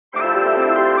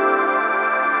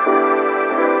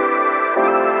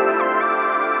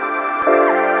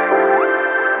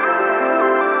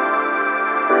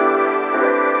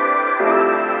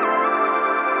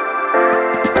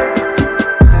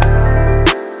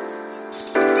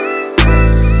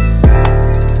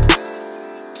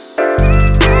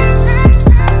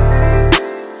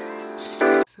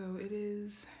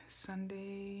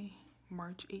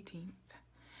March 18th,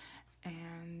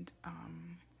 and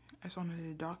I just wanted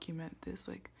to document this.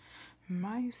 Like,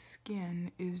 my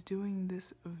skin is doing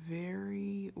this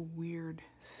very weird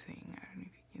thing. I don't know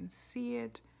if you can see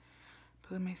it,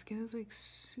 but my skin is like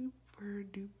super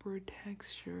duper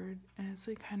textured, and it's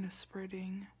like kind of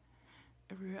spreading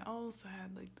everywhere else. I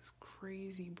had like this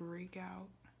crazy breakout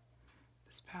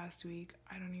this past week.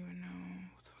 I don't even know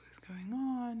what the fuck is going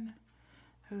on.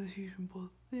 I have this huge pimple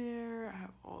there. I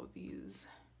have all these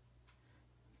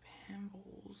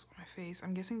pimples on my face.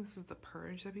 I'm guessing this is the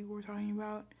purge that people were talking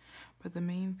about, but the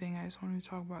main thing I just wanted to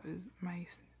talk about is my,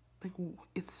 like,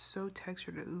 it's so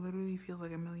textured. It literally feels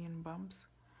like a million bumps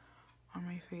on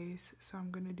my face. So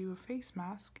I'm gonna do a face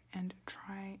mask and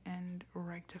try and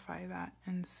rectify that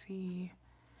and see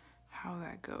how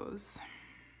that goes.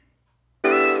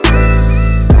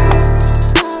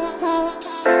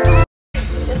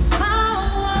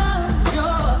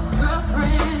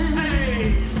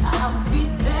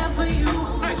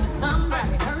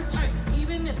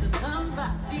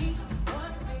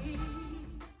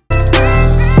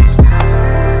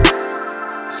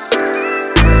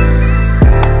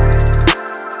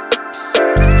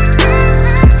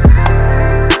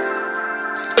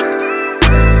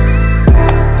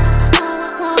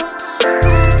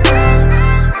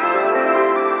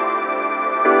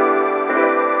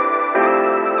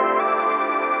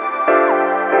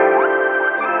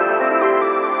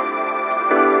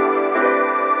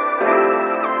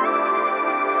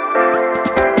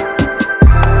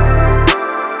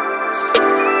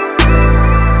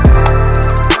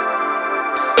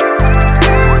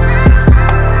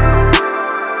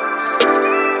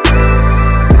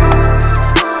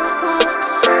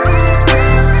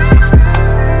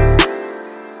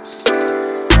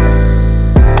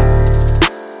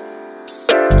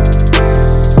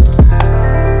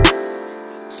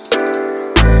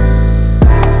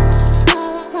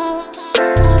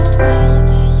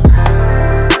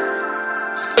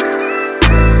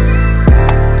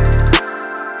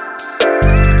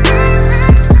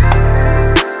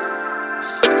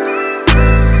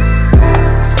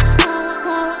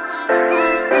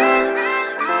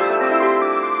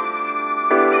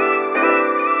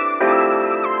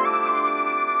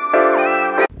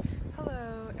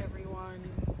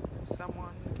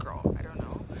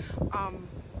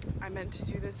 I meant to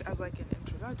do this as like an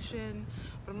introduction,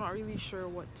 but I'm not really sure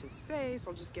what to say,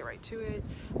 so I'll just get right to it.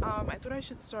 I thought I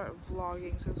should start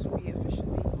vlogging, so this will be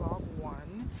officially vlog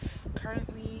 1.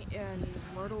 Currently in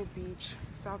Myrtle Beach,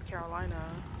 South Carolina.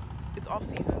 It's off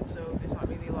season, so there's not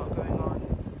really a lot going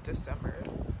on. It's December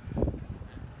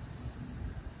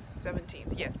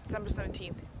 17th. Yeah, December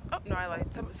 17th. Oh, no, I lied.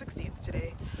 December 16th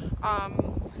today.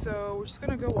 So we're just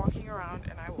gonna go walking around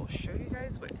and I will show you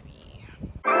guys with me.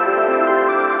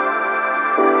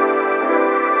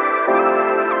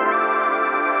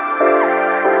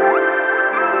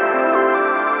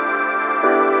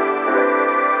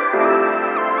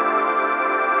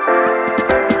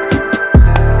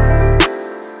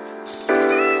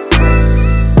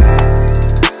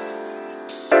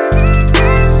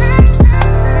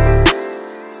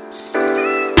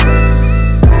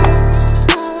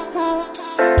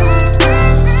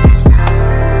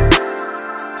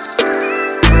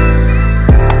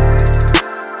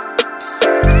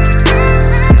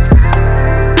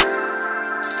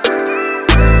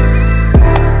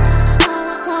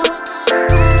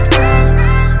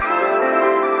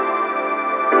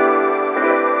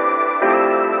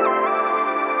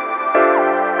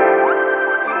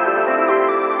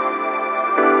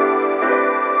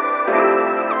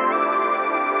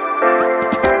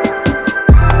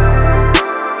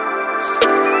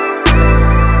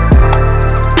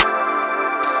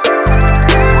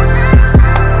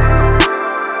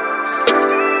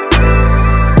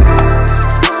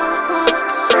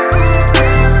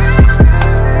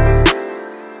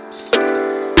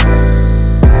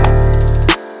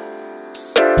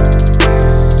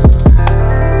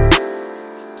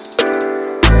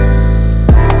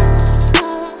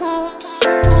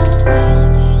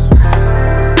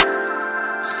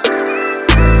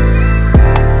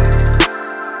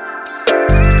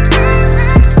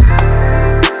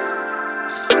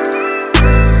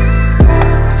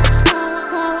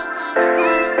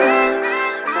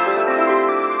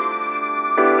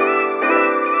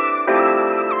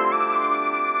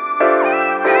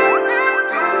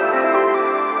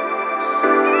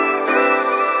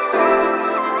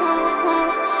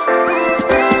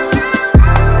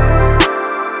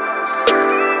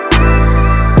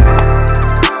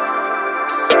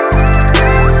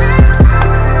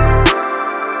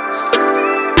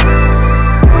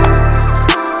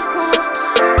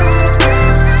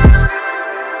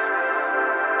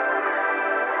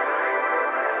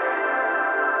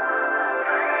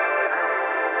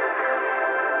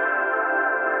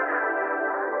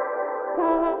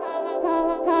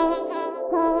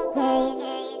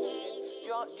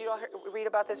 read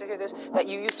about this or hear this? That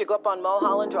you used to go up on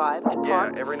Mulholland Drive and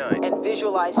park every night and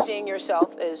visualize seeing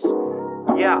yourself as...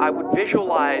 Yeah, I would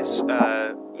visualize,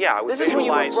 This is when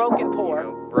you were broke and poor. You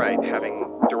know, right,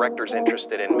 having directors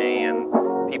interested in me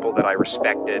and people that I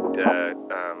respected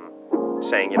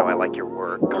saying, you know, I like your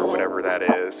work or whatever that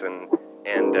is, and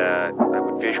I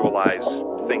would visualize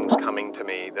things coming to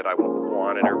me that I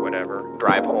wanted or whatever.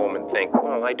 Drive home and think,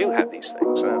 well, I do have these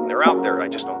things. They're out there. I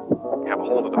just don't have a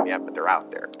hold of them yet, but they're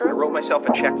out there. I wrote myself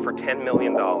a check for $10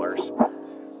 million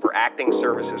for acting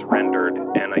services rendered,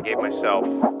 and I gave myself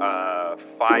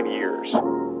 5 years,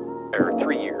 or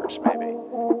 3 years maybe,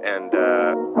 and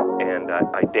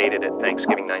I dated it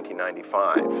Thanksgiving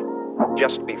 1995.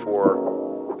 Just before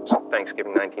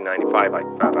Thanksgiving 1995, I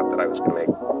found out that I was going to make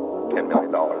 $10 million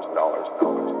in dollars.